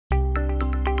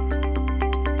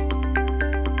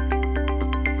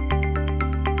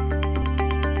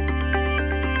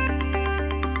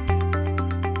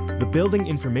building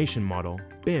information model,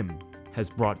 BIM, has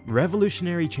brought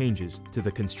revolutionary changes to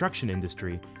the construction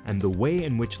industry and the way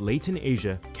in which Leighton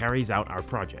Asia carries out our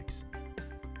projects.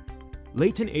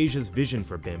 Leighton Asia's vision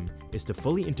for BIM is to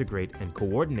fully integrate and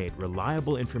coordinate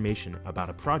reliable information about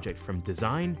a project from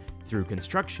design through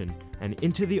construction and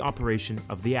into the operation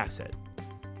of the asset.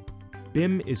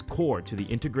 BIM is core to the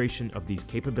integration of these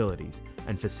capabilities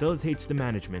and facilitates the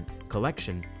management,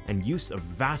 collection, and use of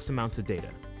vast amounts of data.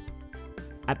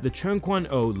 At the Cheung Kwan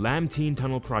O Lam Tin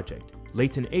Tunnel project,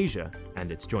 Leighton Asia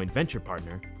and its joint venture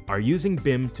partner are using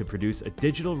BIM to produce a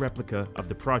digital replica of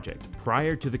the project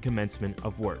prior to the commencement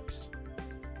of works.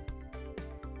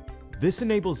 This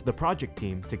enables the project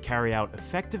team to carry out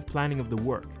effective planning of the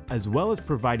work, as well as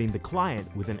providing the client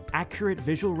with an accurate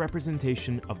visual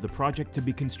representation of the project to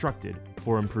be constructed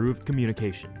for improved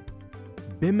communication.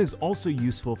 BIM is also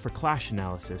useful for clash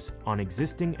analysis on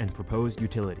existing and proposed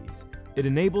utilities. It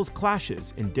enables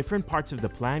clashes in different parts of the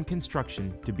planned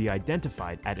construction to be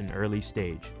identified at an early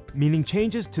stage, meaning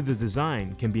changes to the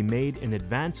design can be made in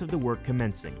advance of the work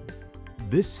commencing.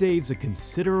 This saves a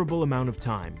considerable amount of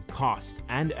time, cost,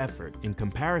 and effort in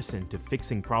comparison to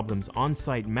fixing problems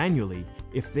on-site manually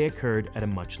if they occurred at a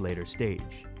much later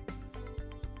stage.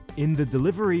 In the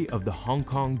delivery of the Hong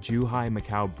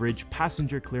Kong-Zhuhai-Macau Bridge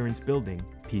Passenger Clearance Building,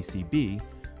 PCB,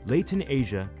 Leighton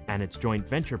Asia and its joint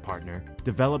venture partner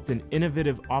developed an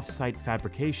innovative off-site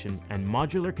fabrication and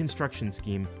modular construction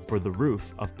scheme for the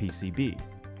roof of PCB.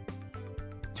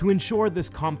 To ensure this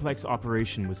complex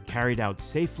operation was carried out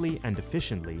safely and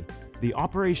efficiently, the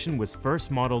operation was first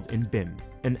modeled in BIM.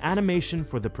 An animation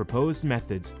for the proposed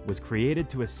methods was created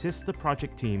to assist the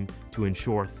project team to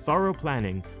ensure thorough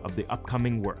planning of the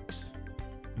upcoming works.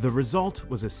 The result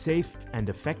was a safe and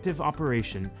effective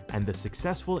operation and the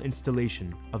successful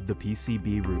installation of the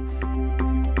PCB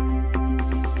roof.